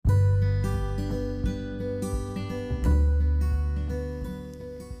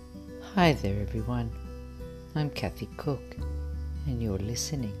Hi there everyone, I'm Kathy Cook and you're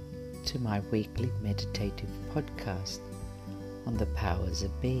listening to my weekly meditative podcast on the powers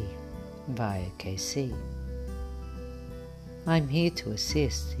of Be via KC. I'm here to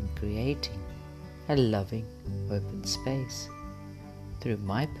assist in creating a loving, open space through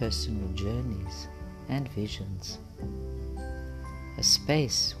my personal journeys and visions. A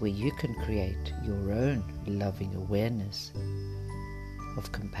space where you can create your own loving awareness of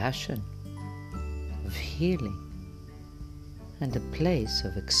compassion, of healing, and a place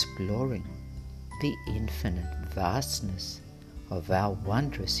of exploring the infinite vastness of our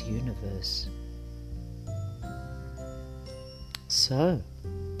wondrous universe. So,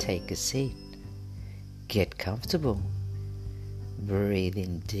 take a seat, get comfortable, breathe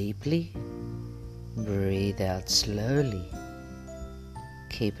in deeply, breathe out slowly,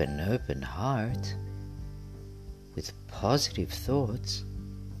 keep an open heart with positive thoughts,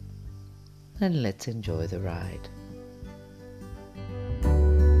 and let's enjoy the ride.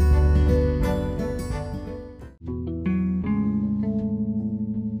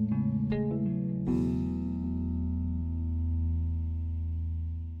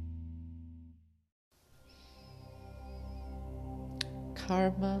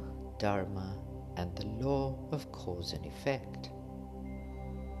 Karma, Dharma, and the law of cause and effect.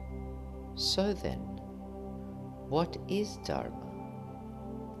 So then, what is Dharma?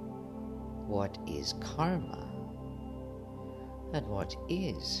 What is Karma? And what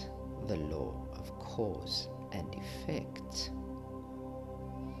is the law of cause and effect?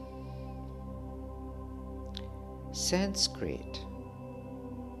 Sanskrit,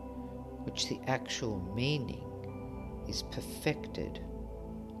 which the actual meaning is perfected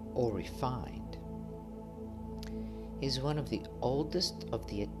or refined, is one of the oldest of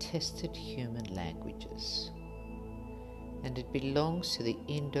the attested human languages, and it belongs to the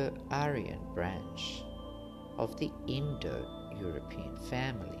Indo-Aryan branch of the Indo-European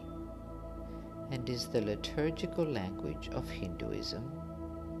family, and is the liturgical language of Hinduism,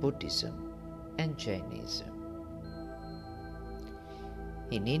 Buddhism, and Jainism.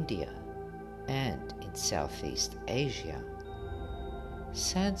 In India and in Southeast Asia,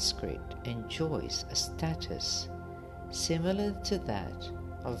 Sanskrit enjoys a status similar to that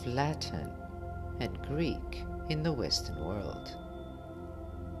of Latin and Greek in the Western world.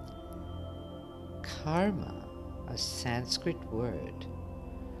 Karma, a Sanskrit word,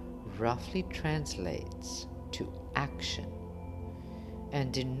 roughly translates to action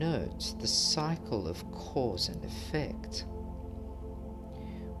and denotes the cycle of cause and effect,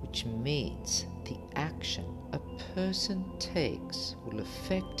 which means the action a person takes will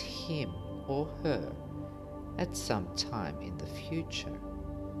affect him or her at some time in the future,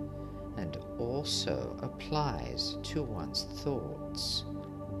 and also applies to one's thoughts,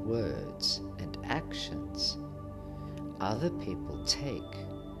 words, and actions other people take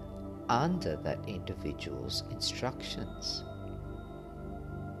under that individual's instructions.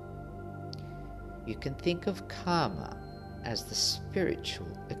 You can think of karma as the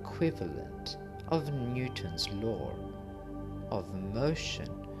spiritual equivalent of Newton's law of motion.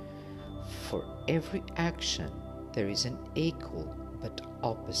 For every action there is an equal but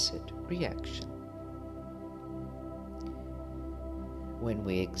opposite reaction. When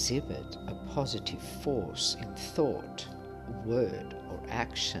we exhibit a positive force in thought, word, or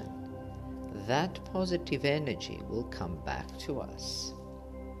action, that positive energy will come back to us.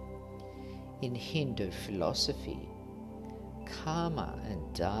 In Hindu philosophy, Karma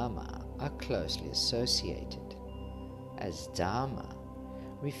and Dharma are closely associated, as Dharma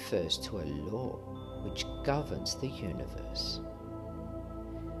refers to a law which governs the universe,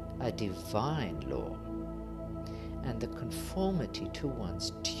 a divine law, and the conformity to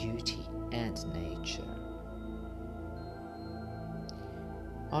one's duty and nature.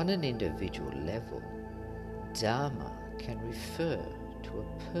 On an individual level, Dharma can refer to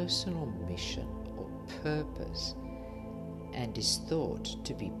a personal mission or purpose and is thought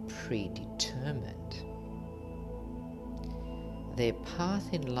to be predetermined. Their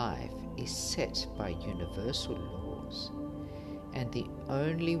path in life is set by universal laws, and the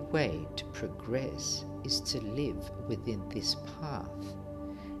only way to progress is to live within this path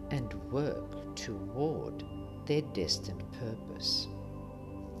and work toward their destined purpose.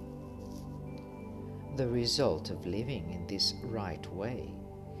 The result of living in this right way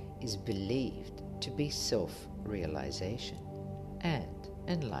is believed to be self-realization and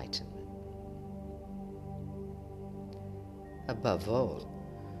enlightenment. Above all,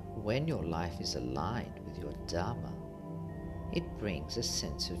 when your life is aligned with your Dharma, it brings a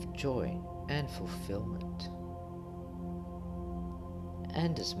sense of joy and fulfillment.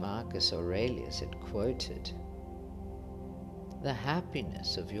 And as Marcus Aurelius had quoted, the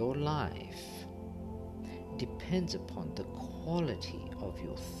happiness of your life depends upon the quality of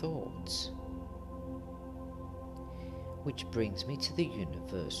your thoughts. Which brings me to the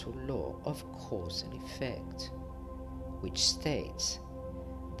universal law of cause and effect, which states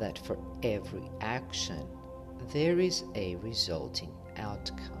that for every action there is a resulting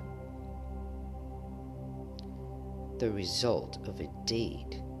outcome. The result of a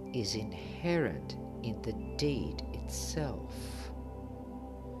deed is inherent in the deed itself.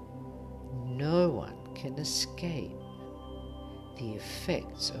 No one can escape the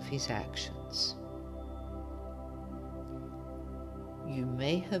effects of his actions. You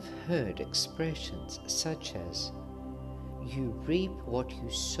may have heard expressions such as, "You reap what you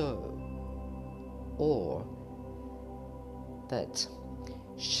sow," or that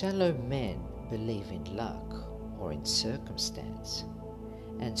shallow men believe in luck or in circumstance,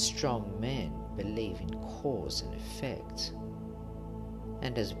 and strong men believe in cause and effect.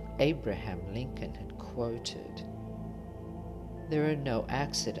 And as Abraham Lincoln had quoted, "There are no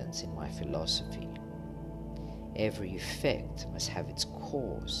accidents in my philosophy. Every effect must have its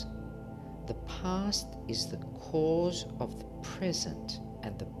cause. The past is the cause of the present,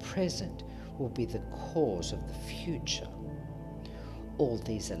 and the present will be the cause of the future. All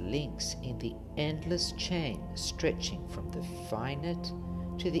these are links in the endless chain stretching from the finite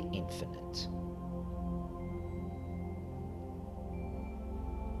to the infinite."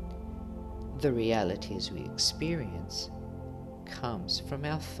 The realities we experience comes from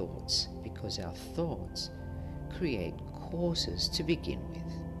our thoughts, because our thoughts create causes to begin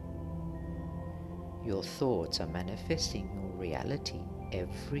with. Your thoughts are manifesting your reality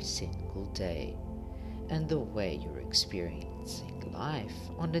every single day, and the way you're experiencing life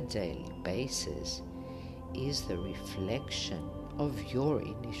on a daily basis is the reflection of your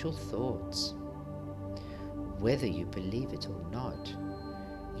initial thoughts. Whether you believe it or not,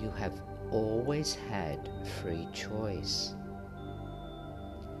 you have always had free choice.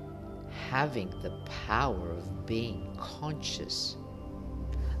 Having the power of being conscious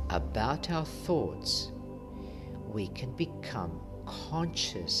about our thoughts, we can become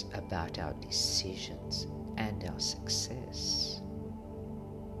conscious about our decisions and our success.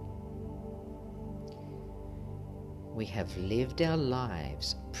 We have lived our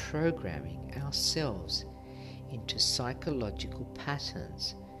lives programming ourselves into psychological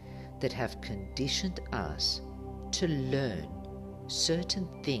patterns that have conditioned us to learn certain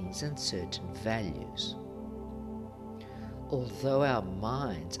things and certain values. Although our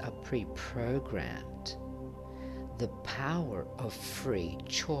minds are pre-programmed, the power of free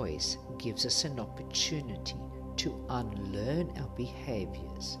choice gives us an opportunity to unlearn our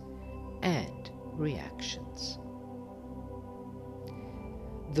behaviors and reactions.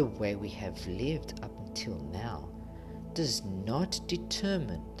 The way we have lived up until now does not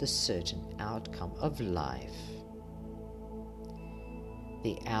determine the certain outcome of life.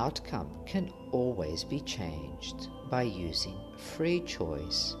 The outcome can always be changed by using free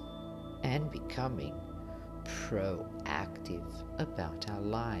choice and becoming proactive about our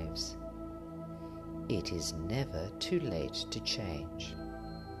lives. It is never too late to change.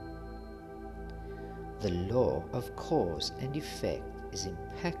 The law of cause and effect is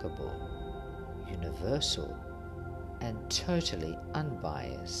impeccable, universal, and totally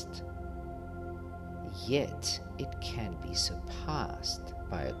unbiased. Yet it can be surpassed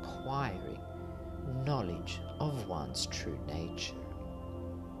by acquiring knowledge of one's true nature.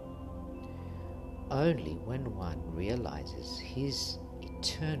 Only when one realizes his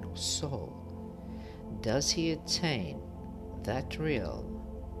eternal soul does he attain that realm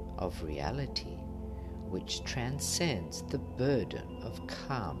of reality which transcends the burden of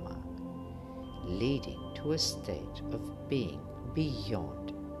karma, leading to a state of being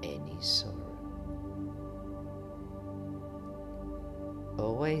beyond any sorrow.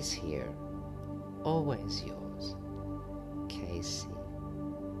 Always here, always yours, Casey.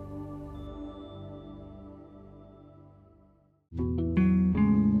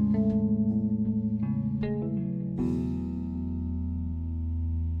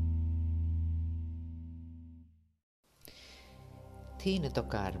 Τι είναι το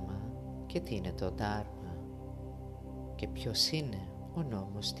κάρμα και τι είναι το ντάρμα και ποιος είναι ο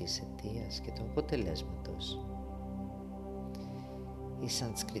νόμος της αιτίας και του αποτελέσματος. Η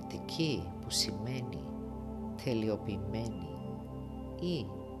σανσκριτική, που σημαίνει τελειοποιημένη ή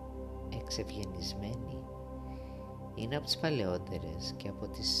εξευγενισμένη, είναι από τις παλαιότερες και από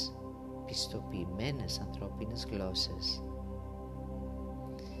τις πιστοποιημένες ανθρώπινες γλώσσες.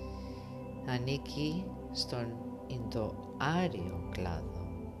 Ανήκει στον Ινδοάριο κλάδο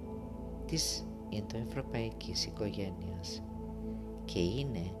της Ινδοευρωπαϊκής οικογένειας και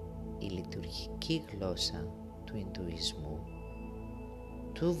είναι η λειτουργική γλώσσα του Ινδουισμού,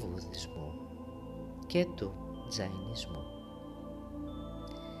 του Βουδισμού και του Τζαϊνισμού.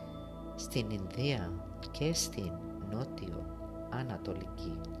 Στην Ινδία και στην Νότιο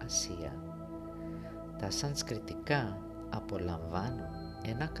Ανατολική Ασία τα σανσκριτικά απολαμβάνουν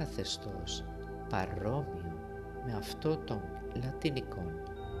ένα καθεστώς παρόμοιο με αυτό των λατινικών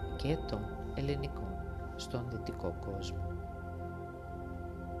και των ελληνικών στον δυτικό κόσμο.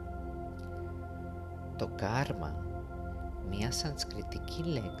 Το κάρμα, μια σανσκριτική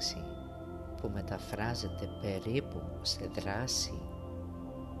λέξη που μεταφράζεται περίπου σε δράση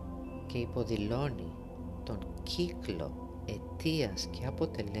και υποδηλώνει τον κύκλο αιτίας και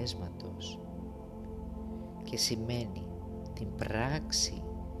αποτελέσματος και σημαίνει την πράξη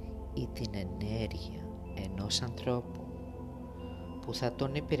ή την ενέργεια ενός ανθρώπου που θα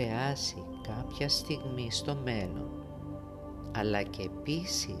τον επηρεάσει κάποια στιγμή στο μέλλον, αλλά και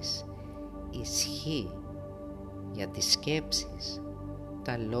επίσης ισχύει για τις σκέψεις,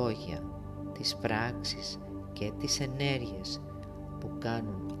 τα λόγια, τις πράξεις και τις ενέργειες που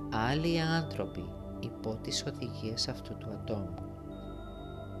κάνουν άλλοι άνθρωποι υπό τις οδηγίες αυτού του ατόμου.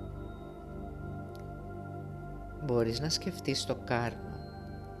 Μπορείς να σκεφτείς το κάρμα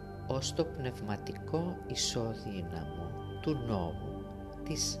ως το πνευματικό ισόδυναμο του νόμου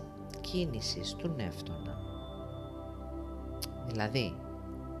της κίνησης του νεύτωνα. Δηλαδή,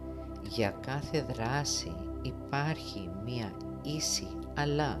 για κάθε δράση υπάρχει μία ίση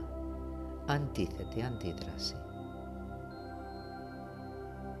αλλά αντίθετη αντίδραση.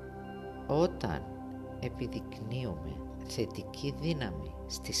 Όταν επιδεικνύουμε θετική δύναμη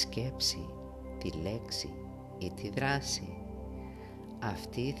στη σκέψη, τη λέξη ή τη δράση,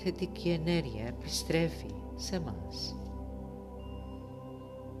 αυτή η θετική ενέργεια επιστρέφει σε μας.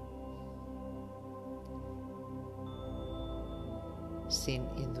 Στην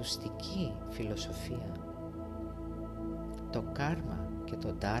Ινδουιστική φιλοσοφία, το κάρμα και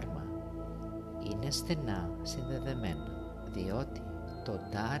το ντάρμα είναι στενά συνδεδεμένα, διότι το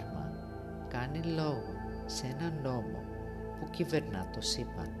ντάρμα κάνει λόγο σε ένα νόμο που κυβερνά το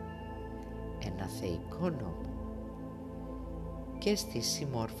σύμπαν, ένα θεϊκό νόμο, και στη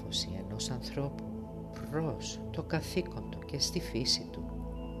συμμόρφωση ενός ανθρώπου προς το καθήκον του και στη φύση του.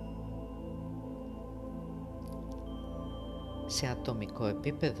 Σε ατομικό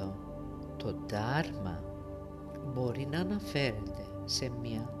επίπεδο, το ντάρμα μπορεί να αναφέρεται σε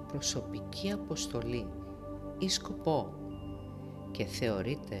μια προσωπική αποστολή ή σκοπό και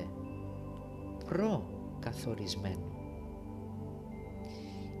θεωρείται προκαθορισμένο.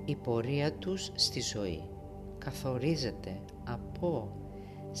 Η πορεία τους στη ζωή καθορίζεται από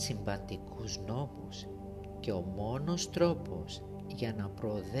συμπαντικούς νόμους και ο μόνος τρόπος για να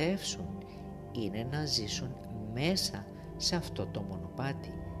προοδεύσουν είναι να ζήσουν μέσα σε αυτό το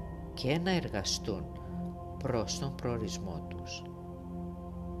μονοπάτι και να εργαστούν προς τον προορισμό τους.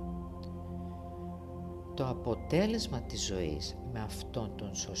 Το αποτέλεσμα της ζωής με αυτόν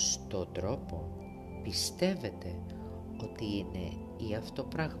τον σωστό τρόπο πιστεύετε ότι είναι η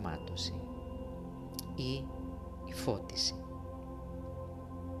αυτοπραγμάτωση ή η φώτιση.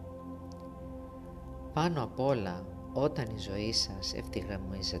 Πάνω απ' όλα, όταν η ζωή σας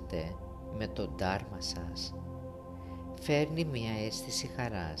ευθυγραμμίζεται με το ντάρμα σας, φέρνει μια αίσθηση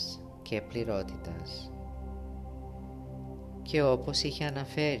χαράς και πληρότητας. Και όπως είχε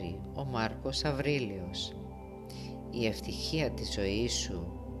αναφέρει ο Μάρκος Αβρίλιος, η ευτυχία της ζωής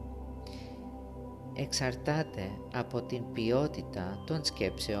σου εξαρτάται από την ποιότητα των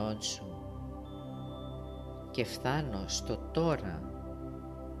σκέψεών σου. Και φτάνω στο τώρα,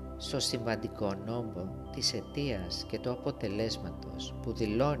 στο συμβαντικό νόμο της αιτίας και του αποτελέσματος που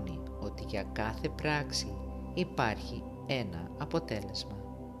δηλώνει ότι για κάθε πράξη υπάρχει ένα αποτέλεσμα.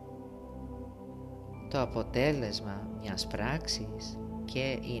 Το αποτέλεσμα μιας πράξης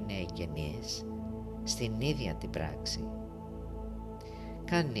και είναι εγγενής στην ίδια την πράξη.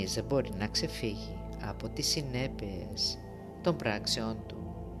 Κανείς δεν μπορεί να ξεφύγει από τις συνέπειες των πράξεών του.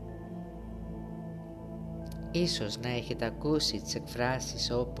 Ίσως να έχετε ακούσει τις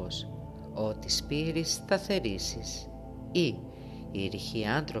εκφράσεις όπως «ότι σπείρεις θα θερήσεις» ή «οι ρηχοί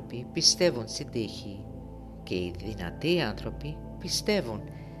άνθρωποι πιστεύουν στην τύχη και οι δυνατοί άνθρωποι πιστεύουν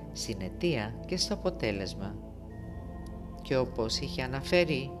στην αιτία και στο αποτέλεσμα». Και όπως είχε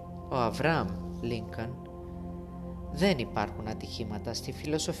αναφέρει ο Αβραάμ Λίνκον, «Δεν υπάρχουν ατυχήματα στη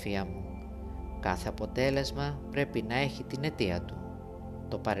φιλοσοφία μου. Κάθε αποτέλεσμα πρέπει να έχει την αιτία του.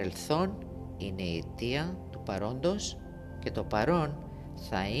 Το παρελθόν είναι η αιτία του παρόντος και το παρόν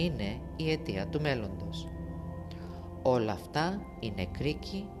θα είναι η αιτία του μέλλοντος. Όλα αυτά είναι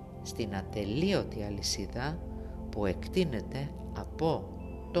κρίκοι στην ατελείωτη αλυσίδα που εκτείνεται από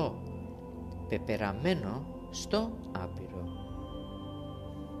το πεπεραμένο στο άπειρο.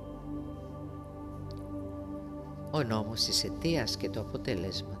 Ο νόμος της αιτίας και του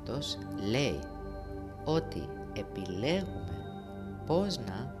αποτελέσματος λέει ότι επιλέγουμε πώς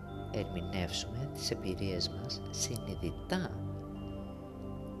να ερμηνεύσουμε τις εμπειρίες μας συνειδητά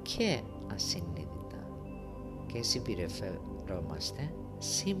και ασυνείδητα και συμπεριφερόμαστε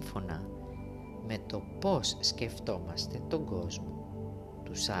σύμφωνα με το πώς σκεφτόμαστε τον κόσμο,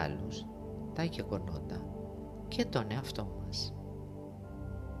 τους άλλους, τα γεγονότα και τον εαυτό μας.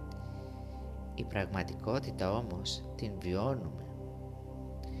 Η πραγματικότητα όμως την βιώνουμε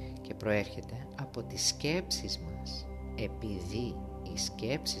και προέρχεται από τις σκέψεις μας, επειδή οι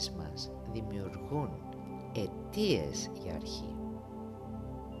σκέψεις μας δημιουργούν αιτίες για αρχή.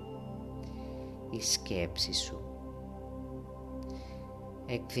 Η σκέψη σου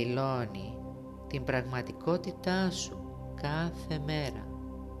εκδηλώνει την πραγματικότητά σου κάθε μέρα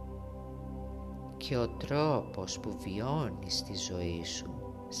και ο τρόπος που βιώνεις τη ζωή σου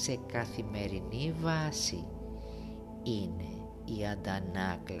σε καθημερινή βάση είναι η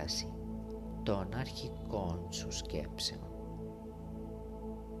αντανάκλαση των αρχικών σου σκέψεων.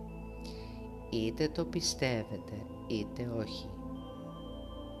 Είτε το πιστεύετε είτε όχι,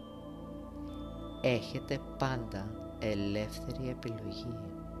 έχετε πάντα ελεύθερη επιλογή.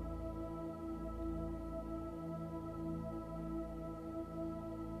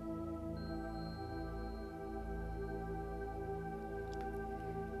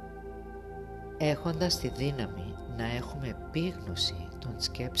 Έχοντας τη δύναμη να έχουμε επίγνωση των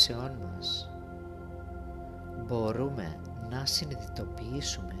σκέψεών μας, μπορούμε να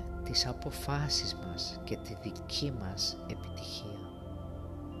συνειδητοποιήσουμε τις αποφάσεις μας και τη δική μας επιτυχία.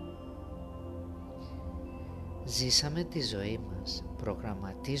 Ζήσαμε τη ζωή μας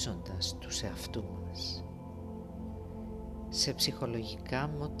προγραμματίζοντας τους εαυτούς μας σε ψυχολογικά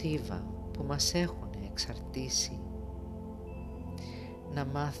μοτίβα που μας έχουν εξαρτήσει να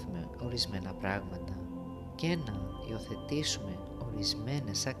μάθουμε ορισμένα πράγματα και να υιοθετήσουμε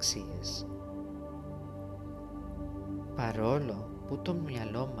ορισμένες αξίες. Παρόλο που το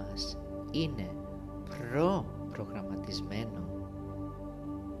μυαλό μας είναι προγραμματισμένο,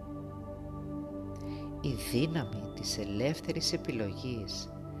 η δύναμη της ελεύθερης επιλογής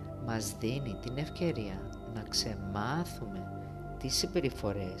μας δίνει την ευκαιρία να ξεμάθουμε τις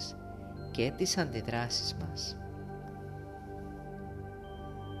συμπεριφορές και τις αντιδράσεις μας.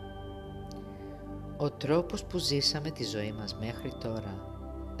 Ο τρόπος που ζήσαμε τη ζωή μας μέχρι τώρα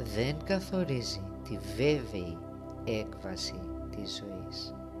δεν καθορίζει τη βέβαιη έκβαση της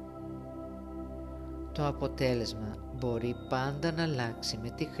ζωής. Το αποτέλεσμα μπορεί πάντα να αλλάξει με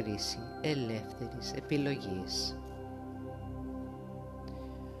τη χρήση ελεύθερης επιλογής.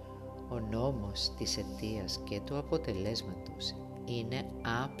 Ο νόμος της αιτίας και του αποτελέσματος είναι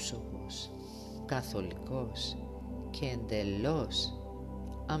άψογος, καθολικός και εντελώς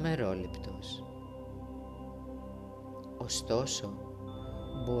αμερόληπτος. Ωστόσο,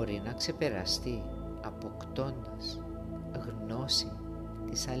 μπορεί να ξεπεραστεί αποκτώντας γνώση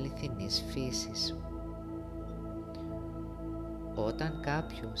της αληθινής φύσης. Όταν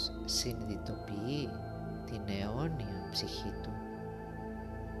κάποιος συνειδητοποιεί την αιώνια ψυχή του,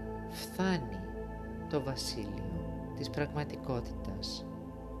 φθάνει το βασίλειο της πραγματικότητας,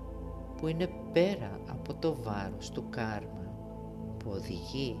 που είναι πέρα από το βάρος του κάρμα, που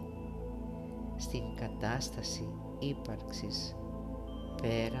οδηγεί στην κατάσταση ύπαρξης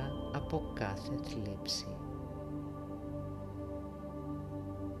πέρα από κάθε θλίψη.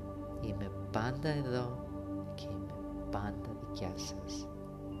 Είμαι πάντα εδώ και είμαι πάντα δικιά σας.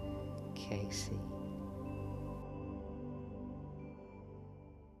 Casey.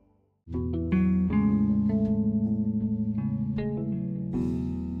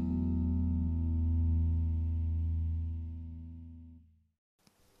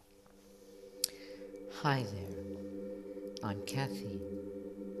 Hi there, I'm Kathy,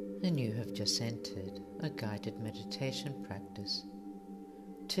 and you have just entered a guided meditation practice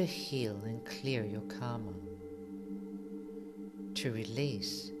to heal and clear your karma, to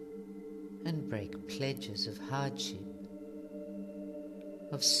release and break pledges of hardship,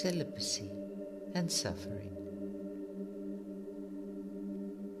 of celibacy and suffering.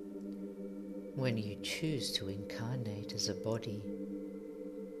 When you choose to incarnate as a body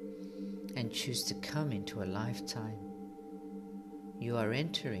and choose to come into a lifetime, you are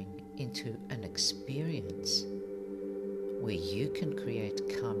entering into an experience where you can create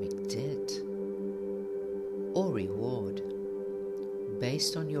karmic debt or reward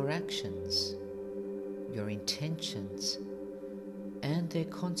based on your actions, your intentions and their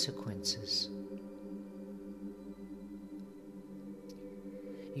consequences.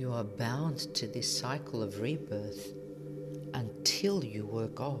 You are bound to this cycle of rebirth until you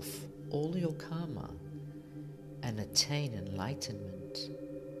work off all your karma and attain enlightenment.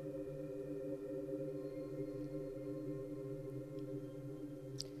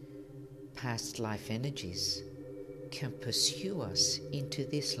 Past life energies can pursue us into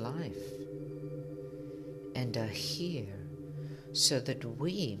this life and are here so that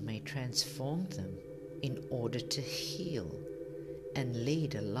we may transform them in order to heal and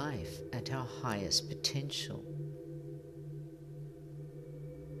lead a life at our highest potential.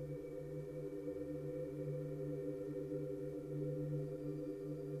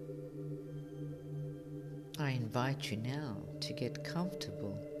 I invite you now to get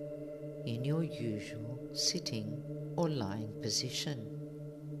comfortable in your usual sitting or lying position.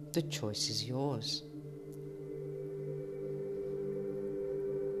 The choice is yours.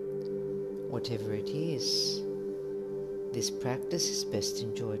 Whatever it is, this practice is best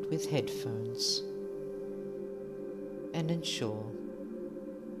enjoyed with headphones, and ensure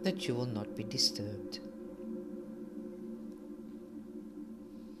that you will not be disturbed.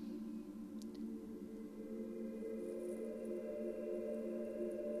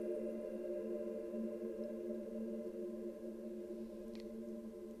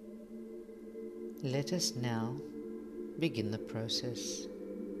 Let us now begin the process.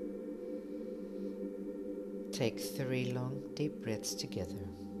 Take 3 long deep breaths together.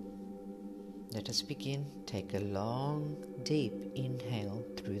 Let us begin. Take a long deep inhale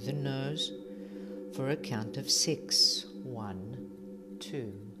through the nose for a count of 6. 1,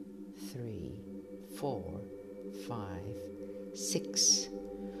 2, 3, 4, 5, 6.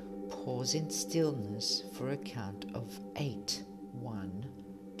 Pause in stillness for a count of 8. 1,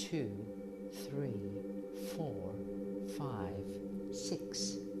 2, 3, 4, 5,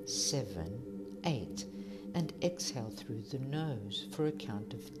 6, 7, 8. And exhale through the nose for a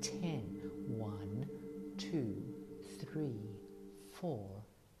count of 10. 1, 2, 3, 4,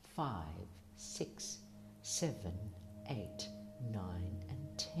 5, 6, 7, 8, 9,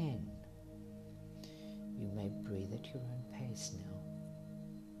 and 10. You may breathe at your own pace now.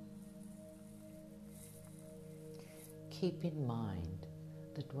 Keep in mind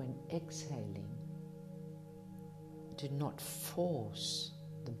that when exhaling, do not force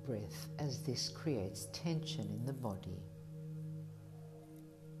the breath, as this creates tension in the body.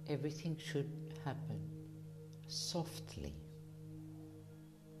 Everything should happen softly.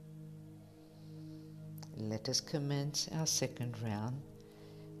 Let us commence our second round.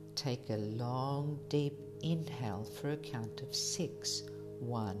 Take a long deep inhale for a count of 6.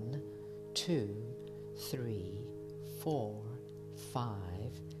 1, 2, 3, 4, 5,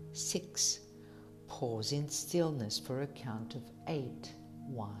 6. Pause in stillness for a count of 8.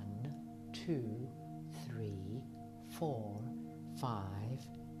 1, 2, 3, 4, 5,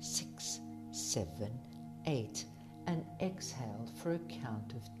 6, 7, 8, and exhale for a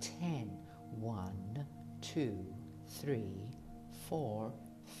count of 10. 1, 2, 3, 4,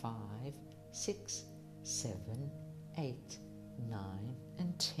 5, 6, 7, 8, 9,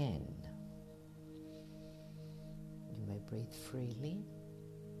 and 10. You may breathe freely.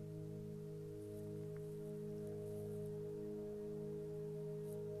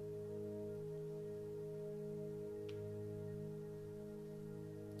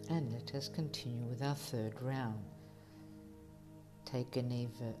 And let us continue with our third round. Take an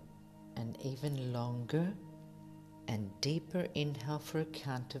even longer and deeper inhale for a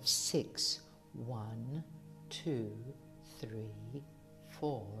count of 6. 1, 2, 3,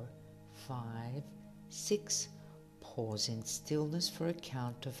 4, 5, 6. Pause in stillness for a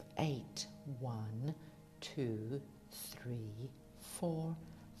count of 8. 1, 2, 3, 4,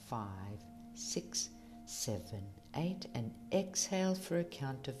 5, 6, 7, 8, and exhale for a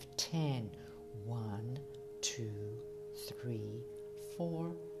count of 10. 1, 2, 3,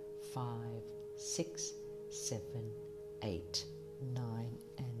 4, 5, 6, 7, 8, 9,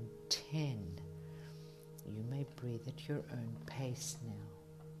 and 10. You may breathe at your own pace now.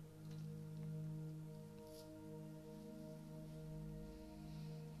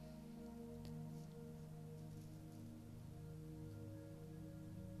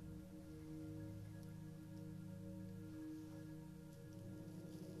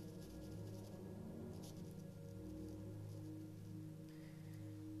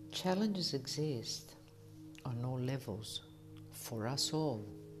 Challenges exist on all levels for us all,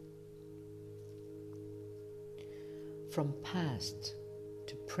 from past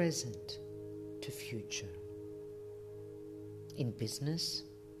to present to future, in business,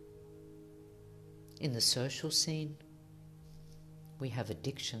 In the social scene, we have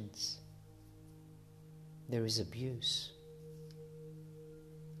addictions. There is abuse.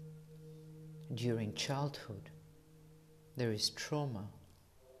 During childhood, there is trauma,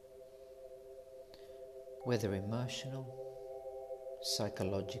 whether emotional,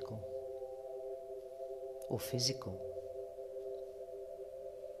 psychological, or physical.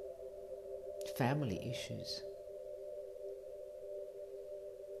 Family issues.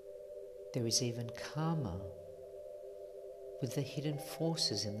 There is even karma, with the hidden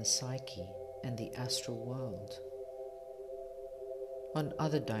forces in the psyche and the astral world. On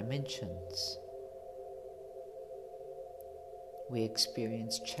other dimensions, we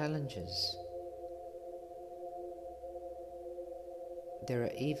experience challenges. There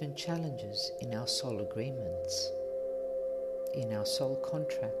are even challenges in our soul agreements, in our soul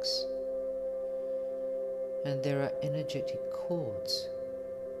contracts, and there are energetic cords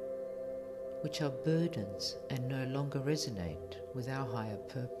which are burdens and no longer resonate with our higher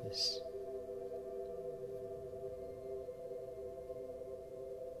purpose.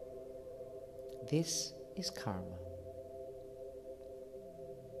 This is karma.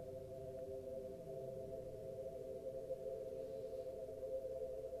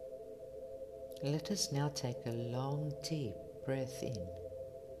 Let us now take a long, deep breath in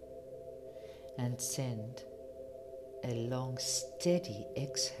and send a long, steady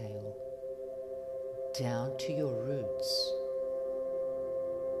exhale down to your roots,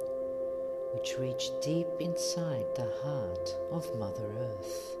 which reach deep inside the heart of Mother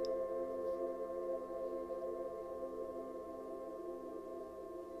Earth.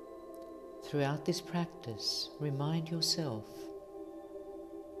 Throughout this practice, remind yourself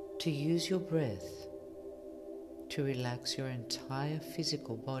to use your breath to relax your entire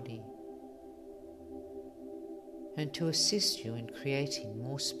physical body and to assist you in creating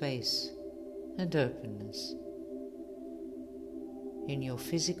more space and openness in your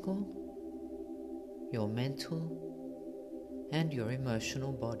physical, your mental, and your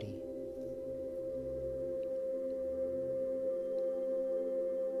emotional body.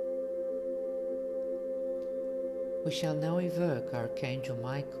 We shall now evoke Archangel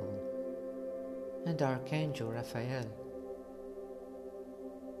Michael and Archangel Raphael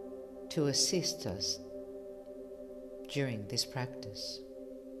to assist us during this practice.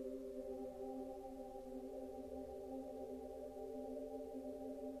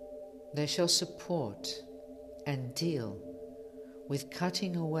 They shall support and deal with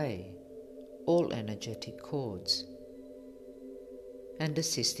cutting away all energetic cords and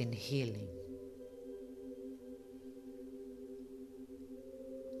assist in healing.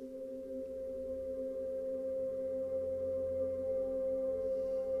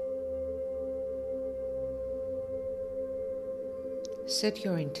 Set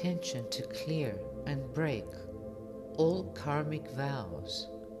your intention to clear and break all karmic vows,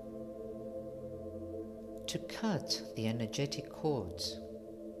 to cut the energetic cords,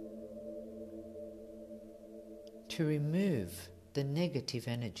 to remove the negative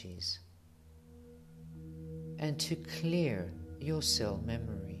energies, and to clear your cell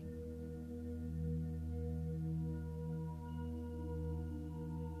memory.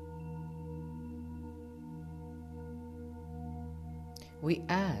 We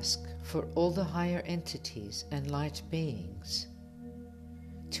ask for all the higher entities and light beings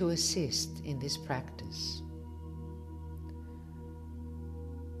to assist in this practice.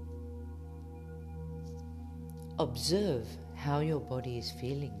 Observe how your body is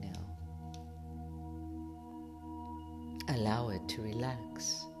feeling now. Allow it to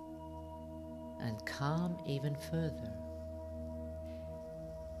relax and calm even further.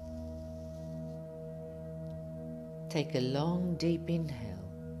 Take a long, deep inhale,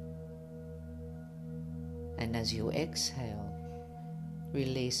 and as you exhale,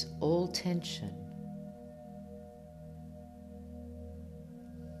 release all tension.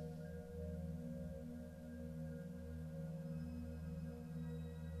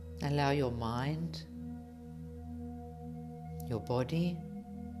 Allow your mind, your body,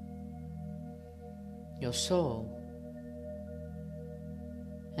 your soul,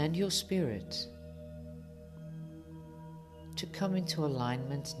 and your spirit to come into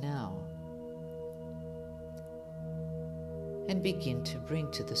alignment now, and begin to bring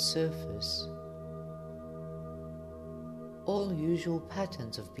to the surface all usual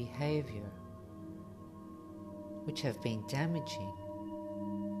patterns of behavior which have been damaging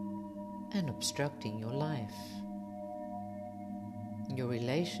and obstructing your life, your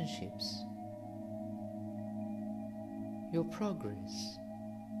relationships, your progress,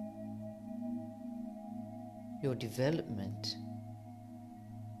 your development,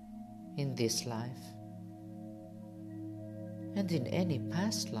 in this life and in any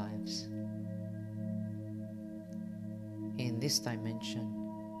past lives, in this dimension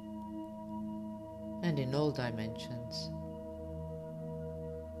and in all dimensions,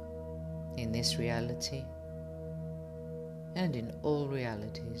 in this reality and in all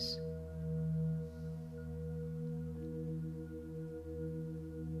realities.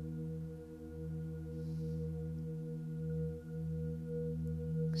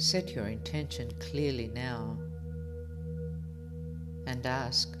 Set your intention clearly now and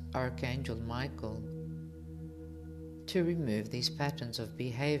ask Archangel Michael to remove these patterns of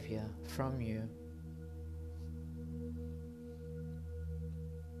behavior from you.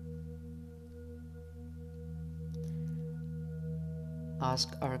 Ask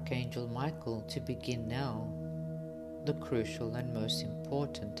Archangel Michael to begin now the crucial and most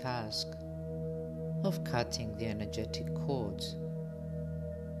important task of cutting the energetic cords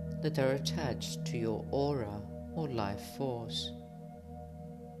that are attached to your aura or life force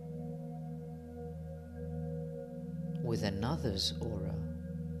with another's aura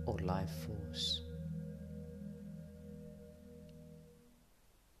or life force.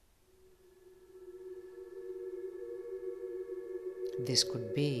 This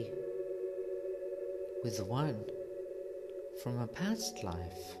could be with one from a past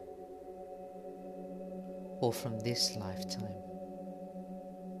life or from this lifetime,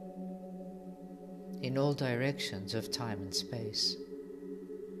 in all directions of time and space.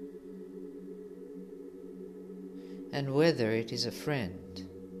 And whether it is a friend,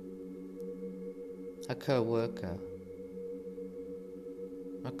 a co-worker,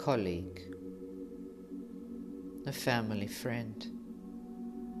 a colleague, a family friend,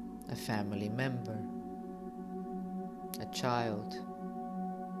 a family member, a child,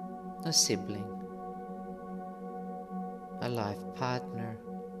 a sibling, a life partner,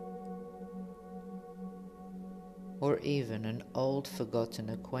 or even an old forgotten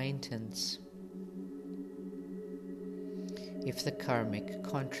acquaintance. If the karmic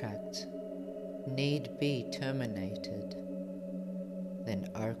contract need be terminated, then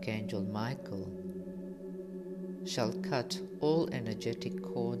Archangel Michael shall cut all energetic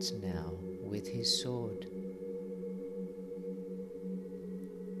cords now with his sword.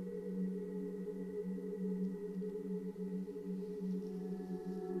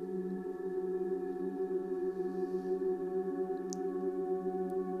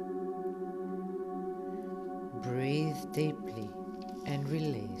 Breathe deeply and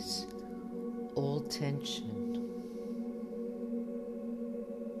release all tension.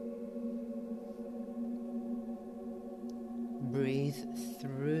 Breathe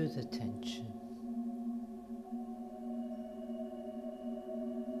through the tension.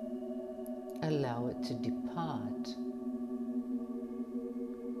 Allow it to depart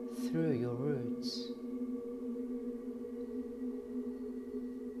through your roots.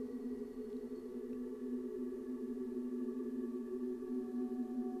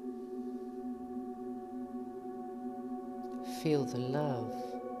 Feel the love,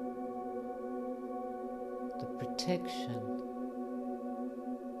 the protection,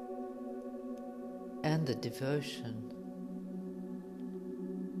 and the devotion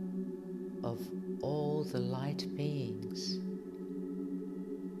of all the light beings,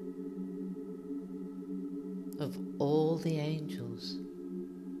 of all the angels,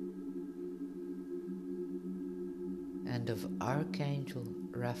 and of Archangel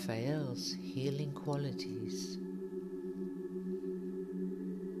Raphael's healing qualities.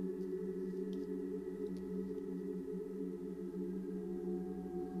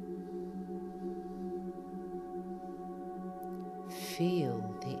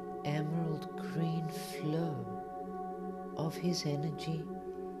 Feel the emerald green flow of his energy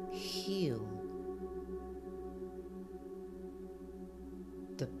heal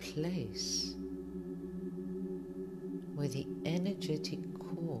the place where the energetic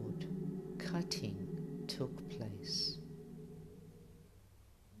cord cutting took place.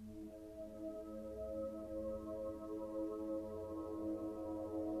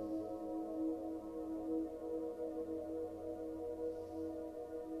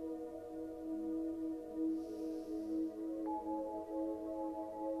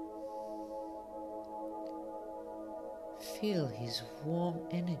 Feel his warm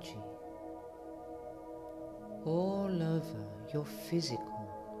energy all over your physical,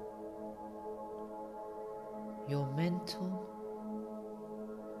 your mental,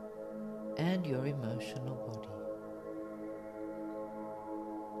 and your emotional body.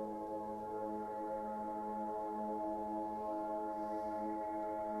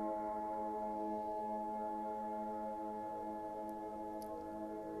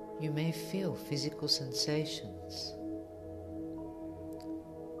 You may feel physical sensations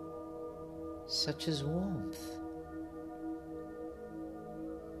such as warmth,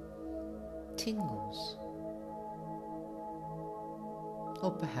 tingles,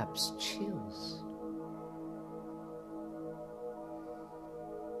 or perhaps chills.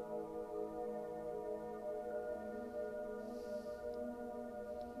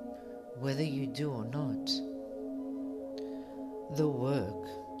 Whether you do or not, the work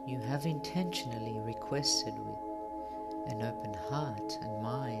you have intentionally requested with an open heart and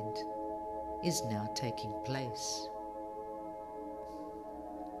mind is now taking place.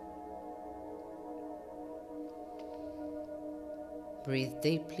 Breathe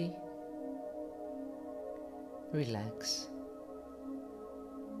deeply, relax,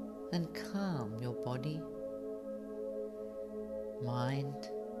 and calm your body, mind,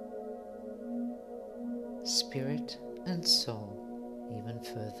 spirit and soul even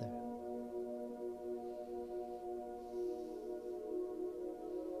further.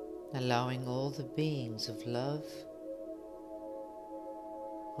 Allowing all the beings of love,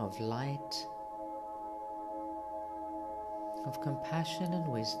 of light, of compassion and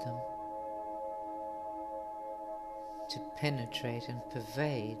wisdom to penetrate and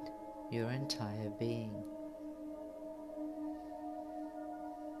pervade your entire being.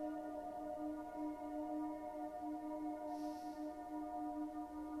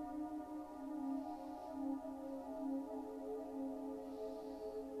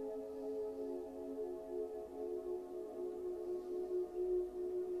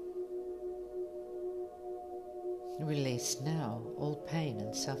 Release now all pain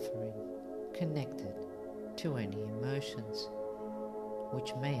and suffering connected to any emotions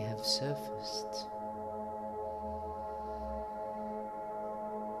which may have surfaced.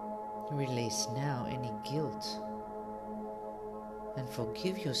 Release now any guilt and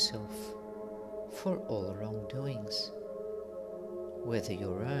forgive yourself for all wrongdoings, whether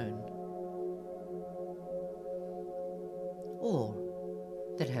your own or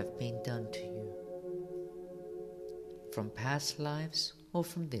that have been done to you, from past lives or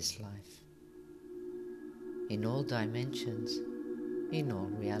from this life, in all dimensions, in all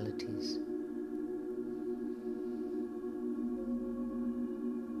realities.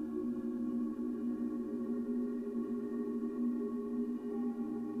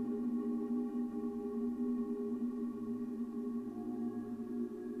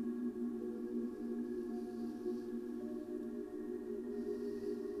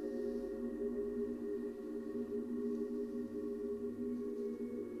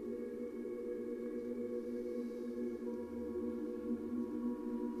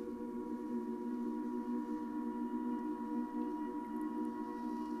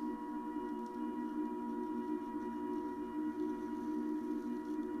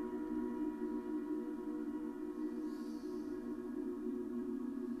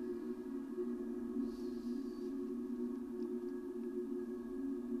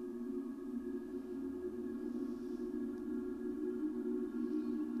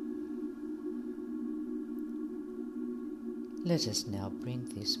 Let us now bring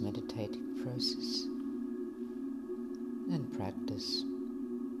this meditative process and practice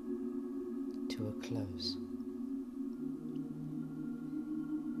to a close.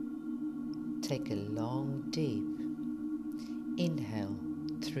 Take a long, deep inhale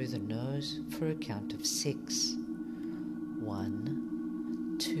through the nose for a count of 6.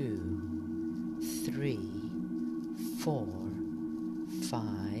 1, 2, 3, 4,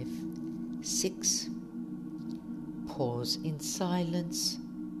 5, 6. Pause in silence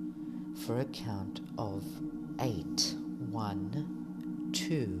for a count of 8. 1,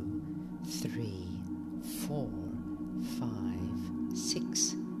 2, 3, 4, 5,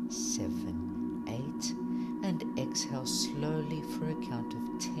 6, 7, 8, and exhale slowly for a count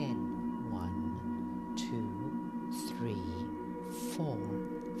of 10. 1, 2, 3, 4,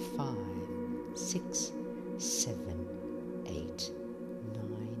 5, 6, 7, 8,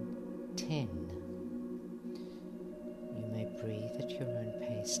 9, 10. Breathe at your own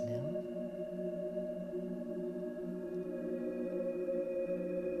pace now.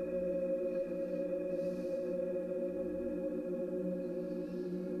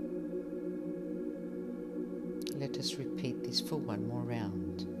 Let us repeat this for one more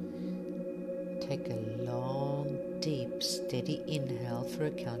round. Take a long, deep, steady inhale for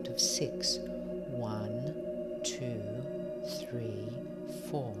a count of 6. 1, 2, 3,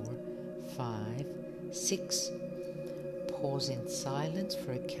 4, 5, 6. Pause in silence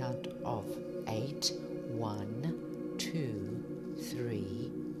for a count of 8. 1, 2,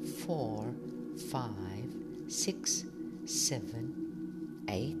 3, 4, 5, 6, 7,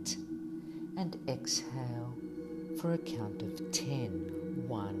 8 and exhale for a count of 10.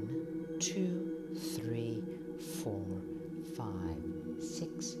 1, 2, 3, 4, 5,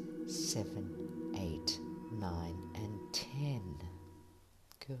 6, 7, 8, 9 and 10.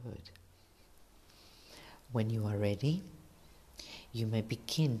 Good. When you are ready, you may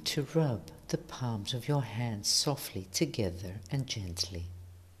begin to rub the palms of your hands softly together and gently.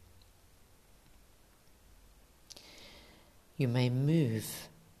 You may move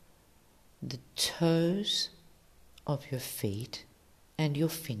the toes of your feet and your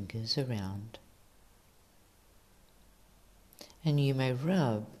fingers around. And you may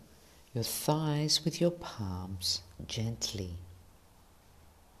rub your thighs with your palms gently.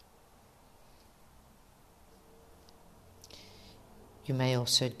 You may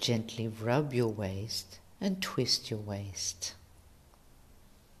also gently rub your waist and twist your waist.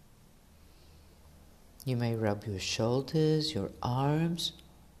 You may rub your shoulders, your arms,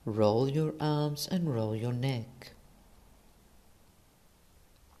 roll your arms and roll your neck.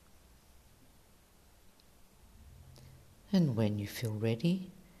 And when you feel ready,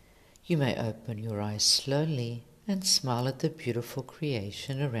 you may open your eyes slowly and smile at the beautiful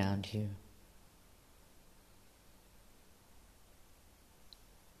creation around you.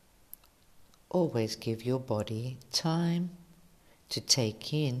 Always give your body time to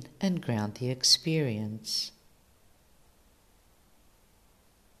take in and ground the experience.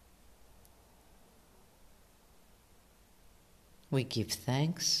 We give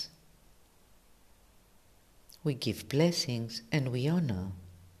thanks, we give blessings, and we honor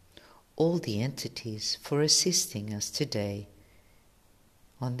all the entities for assisting us today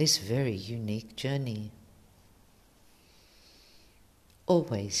on this very unique journey.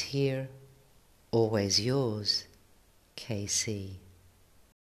 Always here, always yours, KC.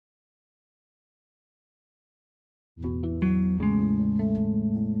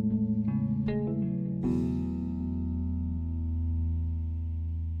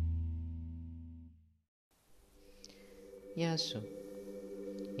 Γεια σου,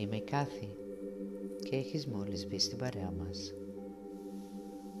 είμαι η Κάθη και έχεις μόλις μπει στην παρέα μας.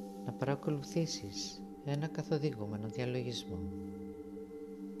 Να παρακολουθήσεις ένα καθοδηγούμενο διαλογισμό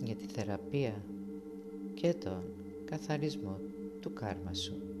για τη θεραπεία και τον καθαρισμό του κάρμα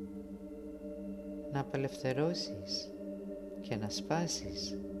σου. Να απελευθερώσεις και να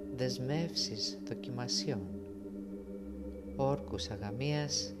σπάσεις δεσμεύσεις δοκιμασιών, όρκους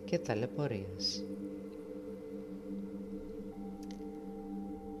αγαμίας και ταλαιπωρίας.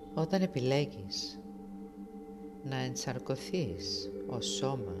 Όταν επιλέγεις να ενσαρκωθείς ως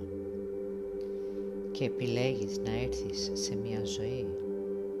σώμα και επιλέγεις να έρθεις σε μια ζωή,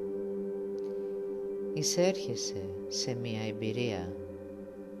 εισέρχεσαι σε μια εμπειρία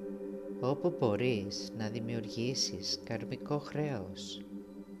όπου μπορείς να δημιουργήσεις καρμικό χρέος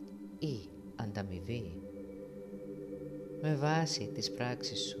ή ανταμοιβή με βάση τις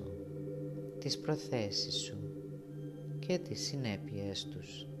πράξεις σου, τις προθέσεις σου και τις συνέπειες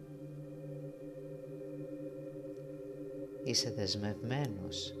τους. Είσαι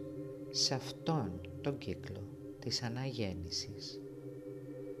δεσμευμένος σε αυτόν τον κύκλο της αναγέννησης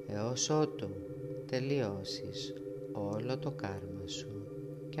έως ότου τελειώσεις όλο το κάρμα σου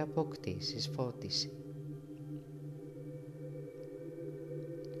και αποκτήσεις φώτιση.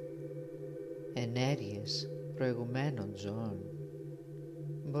 Ενέργειες προηγουμένων ζωών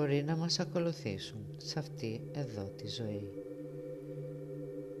μπορεί να μας ακολουθήσουν σε αυτή εδώ τη ζωή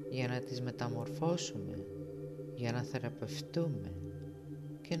για να τις μεταμορφώσουμε, για να θεραπευτούμε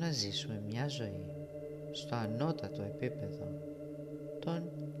και να ζήσουμε μια ζωή στο ανώτατο επίπεδο των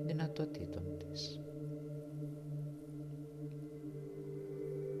δυνατοτήτων της.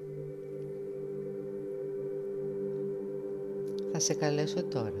 Θα σε καλέσω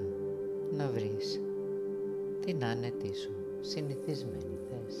τώρα να βρεις την άνετη σου συνηθισμένη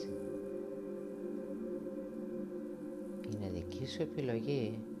θέση. Είναι δική σου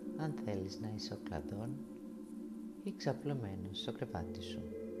επιλογή αν θέλεις να είσαι οκλαδόν ή ξαπλωμένος στο κρεβάτι σου.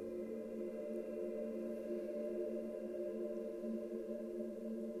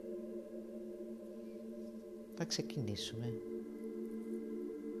 Θα ξεκινήσουμε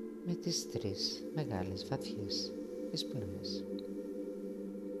με τις 3 μεγάλες βαθιές εισπνοές.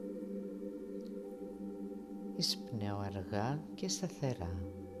 Εισπνέω αργά και σταθερά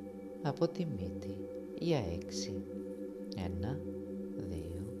από τη μύτη για 6. 1,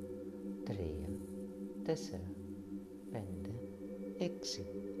 2, 3, 4, 5, 6.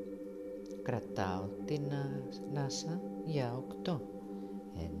 Κρατάω την ανάσα για 8.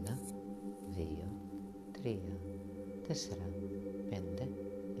 1, 2, 3, 4, 5,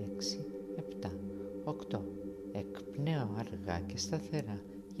 6, 7, 8. Εκπνέω αργά αργά και σταθερά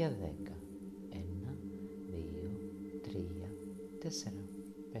για 10. 1, 2, 3, 4,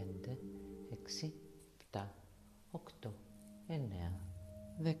 5, 6, 7, 8, 9,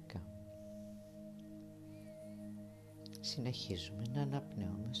 10. Συνεχίζουμε να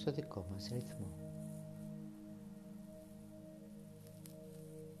αναπνέουμε στο δικό μας ρυθμό.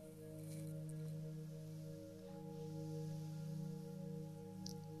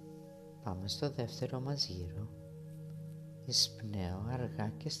 Πάμε στο δεύτερο μας γύρο. Εισπνέω αργά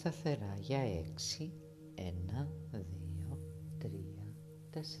και σταθερά για 6. 1, 2, 3,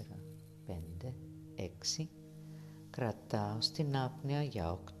 4, 5, 6. Κρατάω στην άπνοια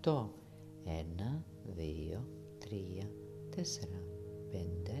για 8. 1, 2, 3, 4,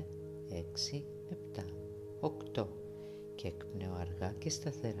 5, 6, 7, 8. Και εκπνέω αργά και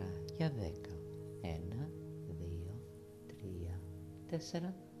σταθερά για 10. 1, 2, 3,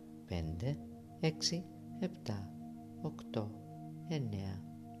 4, 5, 6, 7, 8, 9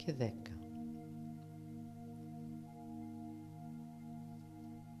 και 10.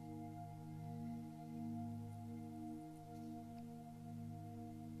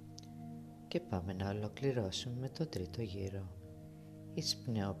 Και πάμε να ολοκληρώσουμε με το τρίτο γύρο.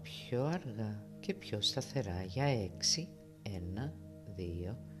 Εισπνέω πιο αργά και πιο σταθερά για 6. 1,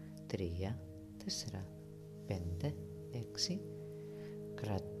 2, 3, 4, 5, 6.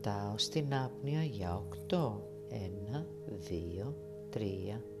 Κρατάω στην άπνοια για 8. 1, 2,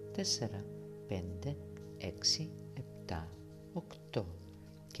 3, 4, 5, 6, 7, 8.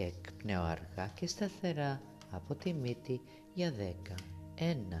 Και εκπνέω αργά και σταθερά από τη μύτη για 10.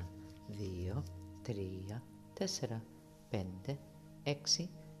 1, 2, 3, 4, 5, 6,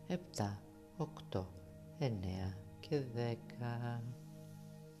 7, 8, 9 και 10.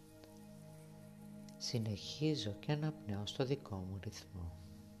 Συνεχίζω και αναπνέω στο δικό μου ρυθμό.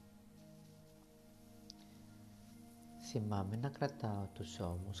 Θυμάμαι να κρατάω τους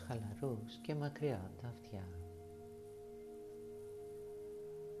ώμους χαλαρούς και μακριά από τα αυτιά.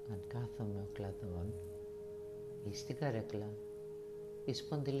 Αν κάθομαι ο κλαδόν ή στην καρέκλα, η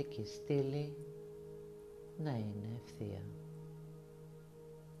σπονδυλική στήλη να είναι ευθεία,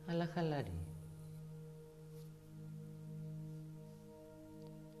 αλλά χαλαρή.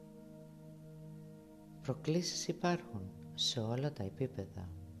 Προκλήσεις υπάρχουν σε όλα τα επίπεδα,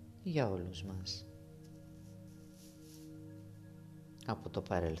 για όλους μας. Από το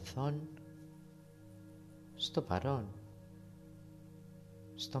παρελθόν, στο παρόν,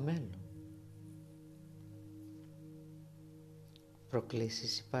 στο μέλλον.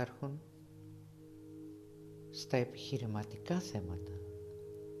 Προκλήσεις υπάρχουν στα επιχειρηματικά θέματα,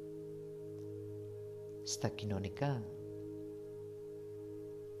 στα κοινωνικά.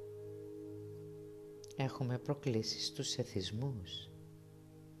 Έχουμε προκλήσεις στους εθισμούς.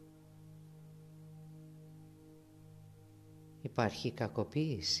 Υπάρχει η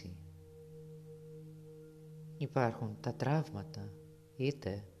κακοποίηση. Υπάρχουν τα τραύματα,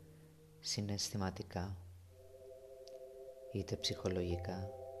 είτε συναισθηματικά, είτε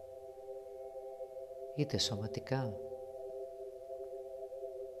ψυχολογικά, είτε σωματικά.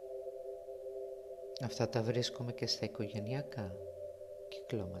 Αυτά τα βρίσκουμε και στα οικογενειακά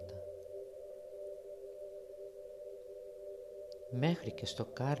κυκλώματα. Μέχρι και στο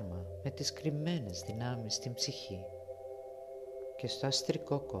κάρμα με τις κρυμμένες δυνάμεις στην ψυχή και στο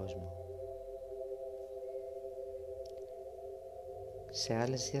αστρικό κόσμο. Σε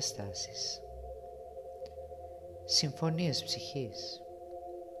άλλες διαστάσεις. Συμφωνίες ψυχής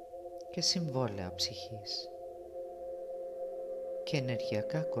και συμβόλαια ψυχής και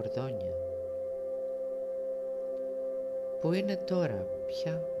ενεργειακά κορδόνια που είναι τώρα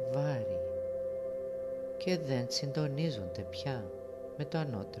πια βάρη και δεν συντονίζονται πια με το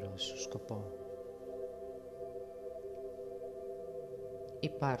ανώτερο σου σκοπό.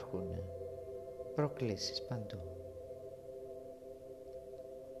 Υπάρχουν προκλήσεις παντού.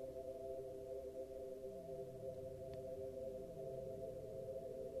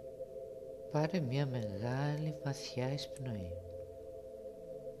 Πάρε μια μεγάλη βαθιά εισπνοή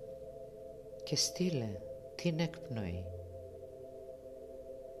και στείλε την εκπνοή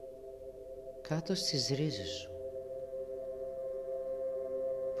κάτω στις ρίζες σου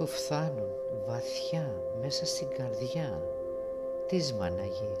που φθάνουν βαθιά μέσα στην καρδιά της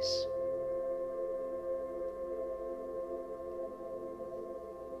Μαναγής.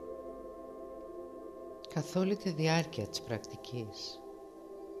 Καθ' όλη τη διάρκεια της πρακτικής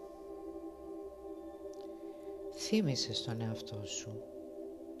θύμισε στον εαυτό σου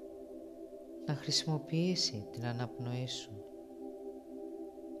να χρησιμοποιήσει την αναπνοή σου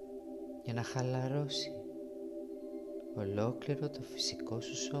για να χαλαρώσει ολόκληρο το φυσικό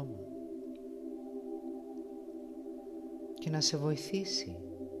σου σώμα. και να σε βοηθήσει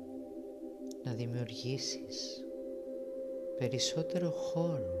να δημιουργήσεις περισσότερο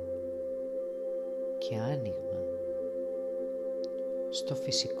χώρο και άνοιγμα στο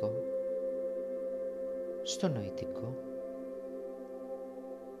φυσικό, στο νοητικό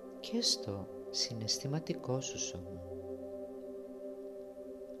και στο συναισθηματικό σου σώμα.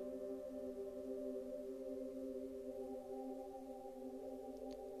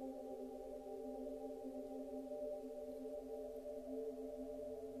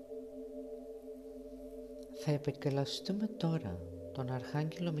 Θα επικαλεστούμε τώρα τον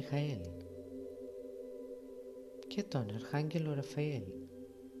Αρχάγγελο Μιχαήλ και τον Αρχάγγελο Ραφαήλ.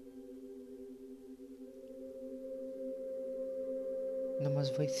 Να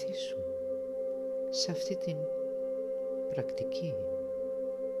μας βοηθήσουν σε αυτή την πρακτική,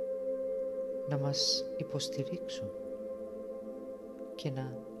 να μας υποστηρίξουν και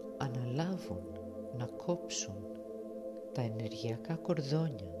να αναλάβουν να κόψουν τα ενεργειακά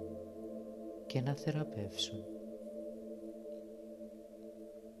κορδόνια και να θεραπεύσουν.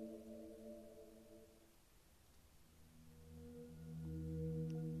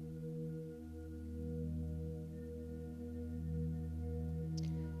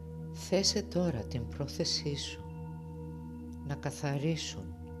 Θέσε τώρα την πρόθεσή σου να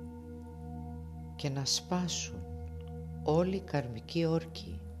καθαρίσουν και να σπάσουν όλοι οι καρμικοί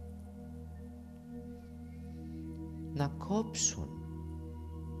όρκοι, να κόψουν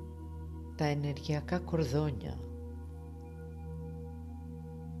τα ενεργειακά κορδόνια,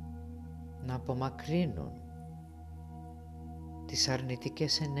 να απομακρύνουν τις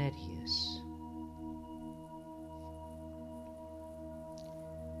αρνητικές ενέργειες,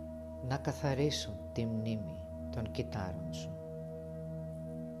 να καθαρίσουν τη μνήμη των κυτάρων σου.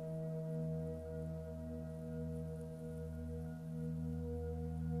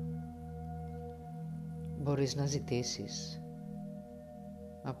 Μπορείς να ζητήσεις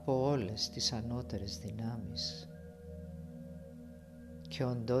από όλες τις ανώτερες δυνάμεις και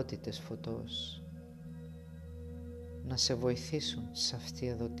οντότητες φωτός να σε βοηθήσουν σε αυτή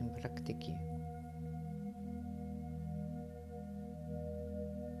εδώ την πρακτική.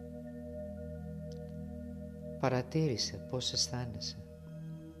 Παρατήρησε πώς αισθάνεσαι.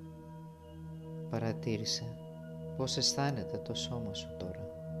 Παρατήρησε πώς αισθάνεται το σώμα σου τώρα.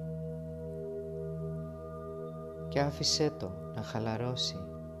 Και άφησέ το να χαλαρώσει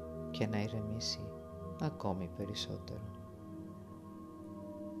και να ηρεμήσει ακόμη περισσότερο.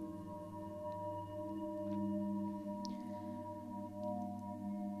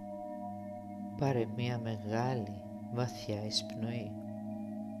 Πάρε μία μεγάλη βαθιά εισπνοή.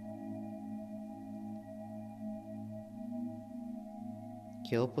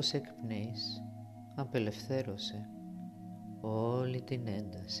 Και όπως εκπνέεις, απελευθέρωσε όλη την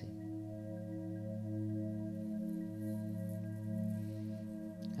ένταση.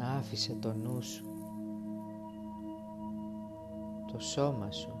 Άφησε το νου σου, το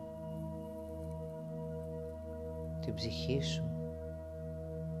σώμα σου, την ψυχή σου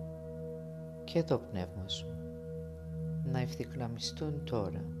και το πνεύμα σου να ευθυγραμμιστούν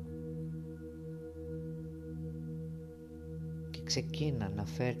τώρα και ξεκίνα να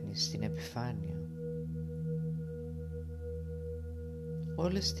φέρνεις στην επιφάνεια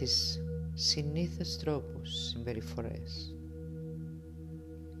όλες τις συνήθες τρόπους συμπεριφορές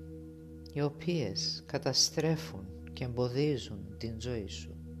οι οποίες καταστρέφουν και εμποδίζουν την ζωή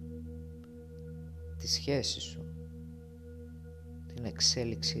σου, τη σχέση σου, την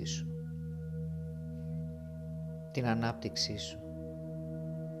εξέλιξή σου, την ανάπτυξή σου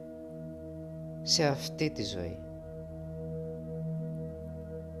σε αυτή τη ζωή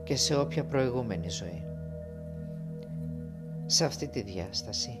και σε όποια προηγούμενη ζωή, σε αυτή τη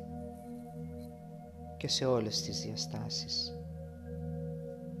διάσταση και σε όλες τις διαστάσεις,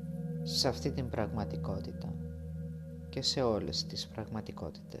 σε αυτή την πραγματικότητα και σε όλες τις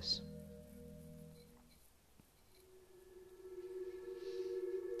πραγματικότητες.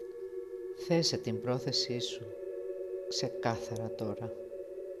 Θέσε την πρόθεσή σου ξεκάθαρα τώρα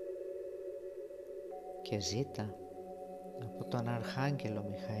και ζήτα από τον Αρχάγγελο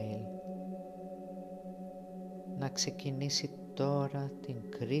Μιχαήλ να ξεκινήσει τώρα την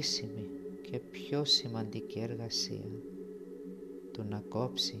κρίσιμη και πιο σημαντική εργασία του να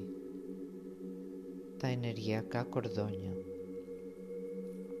κόψει τα ενεργειακά κορδόνια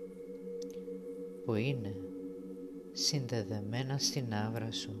που είναι συνδεδεμένα στην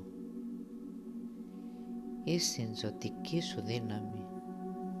άβρα σου ή στην ζωτική σου δύναμη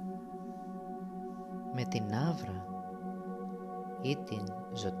με την άβρα ή την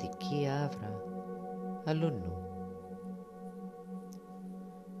ζωτική άβρα αλουνού.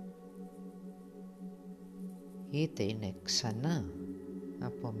 είτε είναι ξανά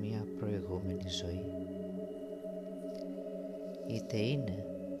από μια προηγούμενη ζωή, είτε είναι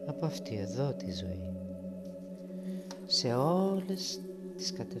από αυτή εδώ τη ζωή, σε όλες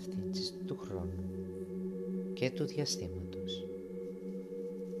τις κατευθύνσεις του χρόνου και του διαστήματος.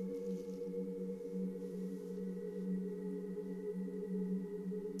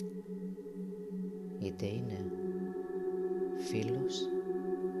 Είτε είναι φίλος,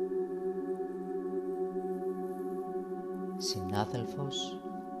 συνάδελφος,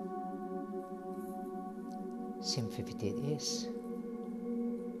 συμφοιτητής,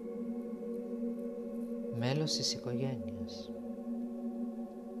 μέλος της οικογένειας,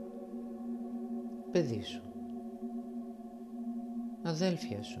 παιδί σου,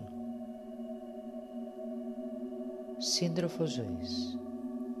 αδέλφια σου, σύντροφος ζωής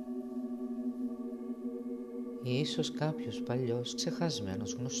ή ίσως κάποιος παλιός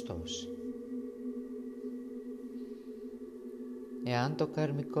ξεχασμένος γνωστός. Εάν το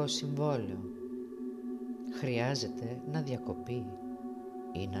καρμικό συμβόλαιο χρειάζεται να διακοπεί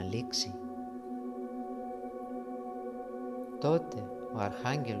ή να λήξει, τότε ο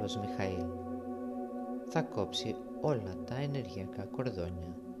Αρχάγγελος Μιχαήλ θα κόψει όλα τα ενεργειακά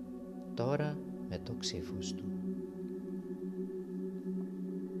κορδόνια τώρα με το ξύφος του.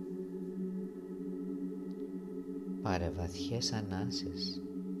 Πάρε βαθιές ανάσες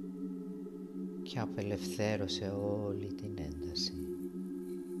και απελευθέρωσε όλη την ένταση.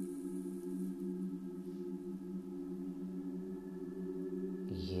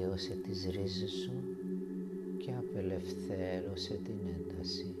 Γείωσε τις ρίζες σου και απελευθέρωσε την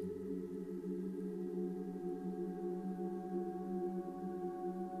ένταση.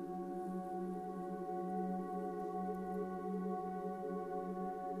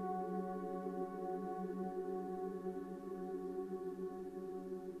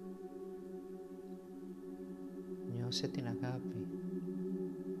 Νιώσε την αγάπη,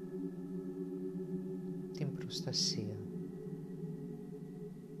 την προστασία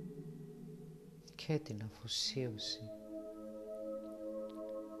και την αφοσίωση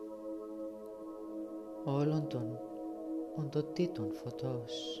όλων των οντοτήτων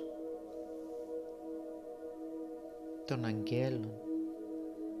φωτός, των αγγέλων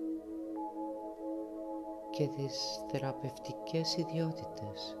και τις θεραπευτικές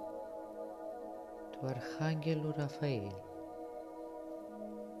ιδιότητες του Αρχάγγελου Ραφαήλ.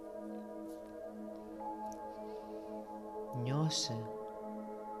 Νιώσε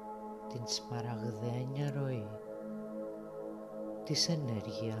την σμαραγδένια ροή της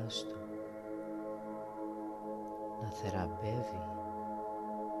ενέργειάς του να θεραπεύει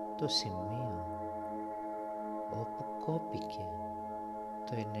το σημείο όπου κόπηκε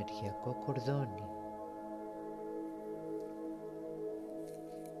το ενεργειακό κορδόνι.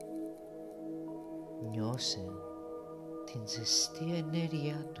 Νιώσε την ζεστή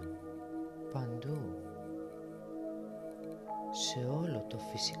ενέργειά του παντού, σε όλο το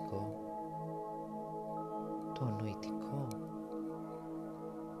φυσικό, το νοητικό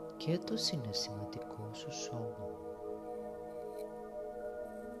και το συναισθηματικό σου σώμα.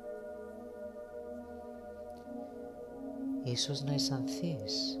 Ίσως να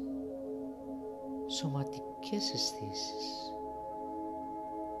αισθανθείς σωματικές αισθήσεις,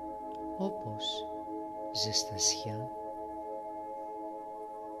 όπως ζεστασιά,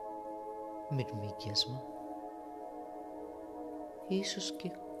 μυρμήγκιασμα, ίσως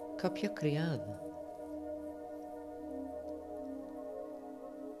και κάποια κρυάδα.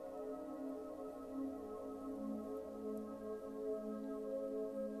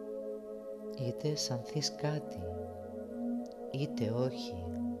 Είτε αισθανθείς κάτι, είτε όχι,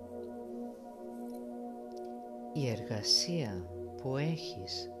 η εργασία που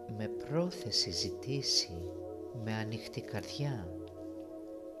έχεις με πρόθεση ζητήσει με ανοιχτή καρδιά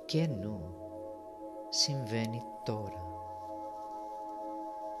και νου συμβαίνει τώρα.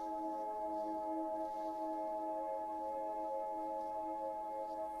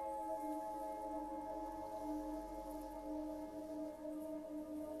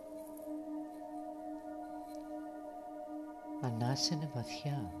 Ανάσαινε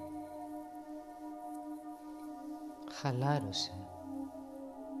βαθιά, χαλάρωσε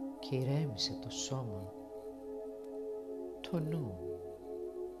και ηρέμησε το σώμα, το νου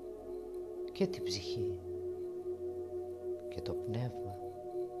και την ψυχή και το πνεύμα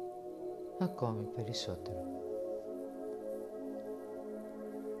ακόμη περισσότερο.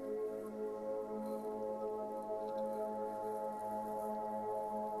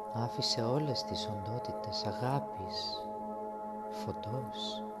 Άφησε όλες τις οντότητες αγάπης,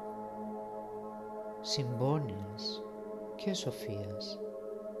 φωτός, συμπόνιας και σοφίας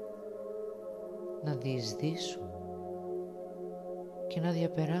να διεισδύσουν και να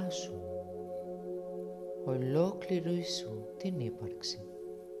διαπεράσουν ολόκληρη σου την ύπαρξη.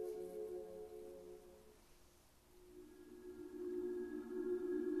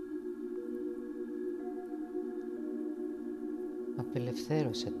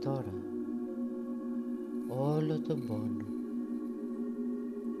 Απελευθέρωσε τώρα όλο τον πόνο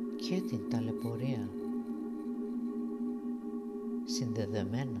και την ταλαιπωρία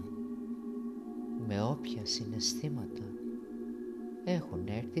συνδεδεμένα με όποια συναισθήματα έχουν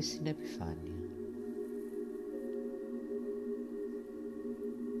έρθει στην επιφάνεια.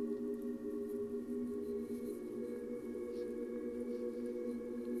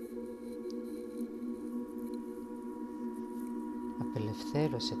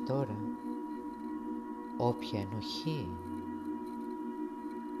 Απελευθέρωσε τώρα όποια ενοχή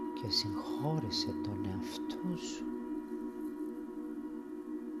και συγχώρεσε τον εαυτό σου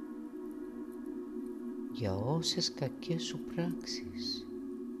για όσες κακές σου πράξεις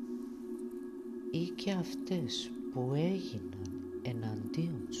ή και αυτές που έγιναν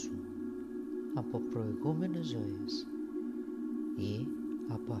εναντίον σου από προηγούμενες ζωές ή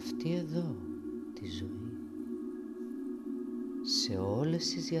από αυτή εδώ τη ζωή, σε όλες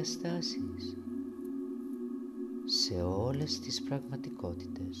τις διαστάσεις, σε όλες τις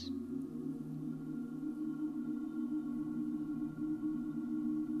πραγματικότητες.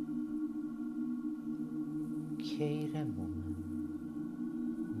 Και ηρεμούμε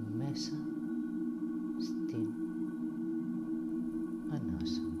μέσα στην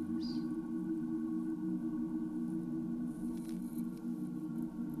ανάσα μας.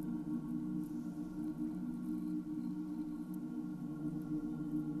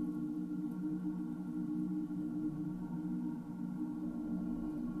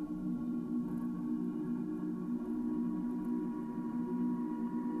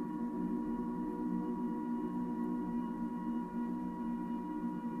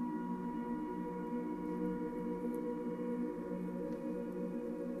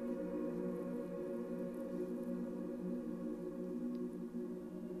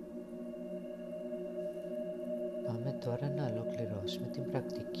 Πάμε τώρα να ολοκληρώσουμε την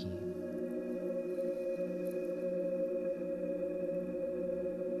πρακτική.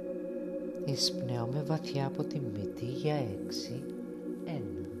 Εισπνέομαι βαθιά από τη μύτη για 6,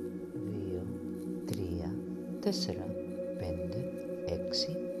 1, 2, 3, 4, 5,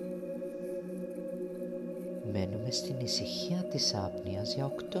 6. Μένουμε στην ησυχία της άπνοιας για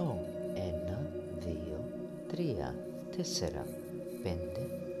 8, 1, 2, 3, 4, 5,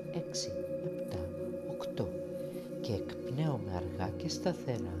 6, 7, 8. Και εκπνέομαι αργά και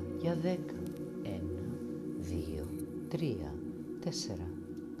σταθερά για 10, 1, 2, 3, 4,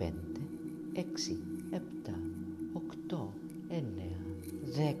 5, 6, 7, 8, 9,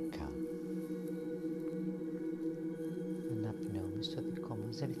 10. Αναπνέουμε στο δικό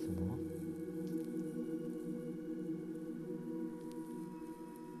μας ρυθμό.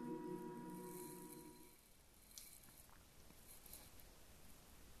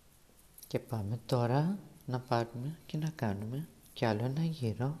 Και πάμε τώρα να πάρουμε και να κάνουμε κι άλλο ένα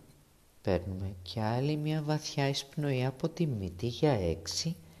γύρο. Παίρνουμε κι άλλη μια βαθιά εισπνοή από τη μύτη για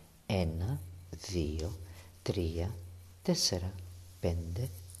 6, 1, 2, 3, 4, 5,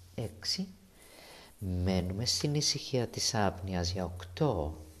 6. Μένουμε στην ησυχία της άπνοιας για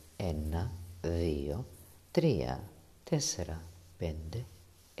 8, 1, 2, 3, 4, 5,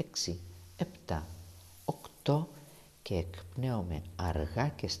 6, 7, 8. Και εκπνέομαι αργά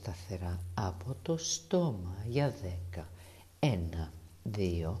και σταθερά από το στόμα για 10, 1,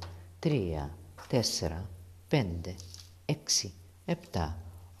 2, 3, 4, 5, 6, 7,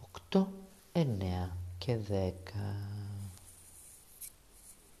 8, 9 και 10.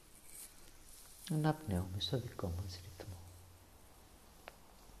 Αναπνέουμε στο δικό μας ρυθμό.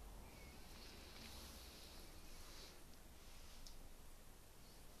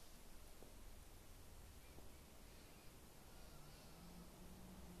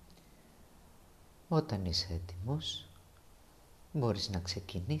 Όταν είσαι έτοιμος, μπορείς να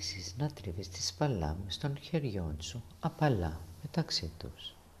ξεκινήσεις να τρίβεις τις παλάμες των χεριών σου απαλά μεταξύ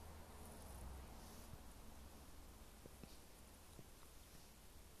τους.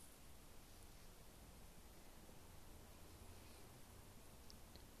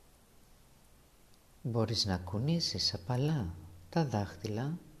 Μπορείς να κουνήσεις απαλά τα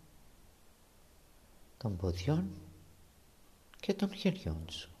δάχτυλα των ποδιών και των χεριών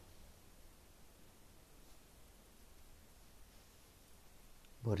σου.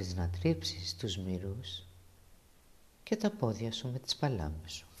 Μπορείς να τρίψεις τους μυρούς και τα πόδια σου με τις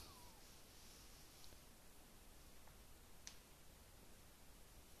παλάμες σου.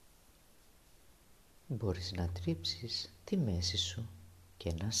 μπορείς να τρίψεις τη μέση σου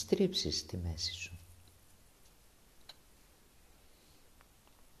και να στρίψεις τη μέση σου.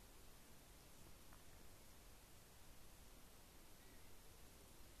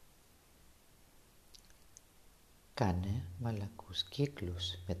 Κάνε μαλακούς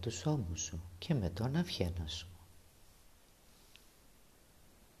κύκλους με τους ώμους σου και με τον αυχένα σου.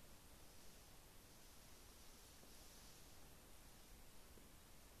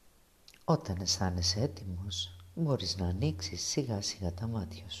 Όταν αισθάνεσαι έτοιμος, μπορείς να ανοίξεις σιγά σιγά τα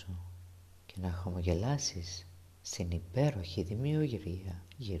μάτια σου και να χαμογελάσεις στην υπέροχη δημιουργία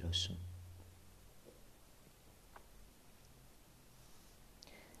γύρω σου.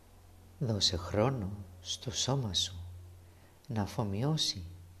 Δώσε χρόνο στο σώμα σου να αφομοιώσει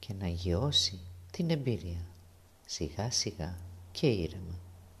και να γιώσει την εμπειρία σιγά σιγά και ήρεμα.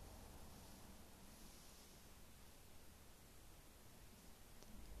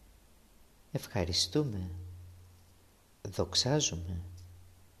 Ευχαριστούμε, δοξάζουμε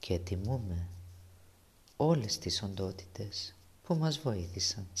και τιμούμε όλες τις οντότητες που μας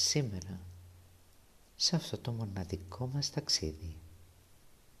βοήθησαν σήμερα σε αυτό το μοναδικό μας ταξίδι.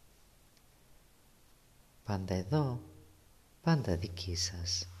 Πάντα εδώ, πάντα δική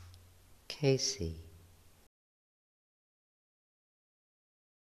σας, KC.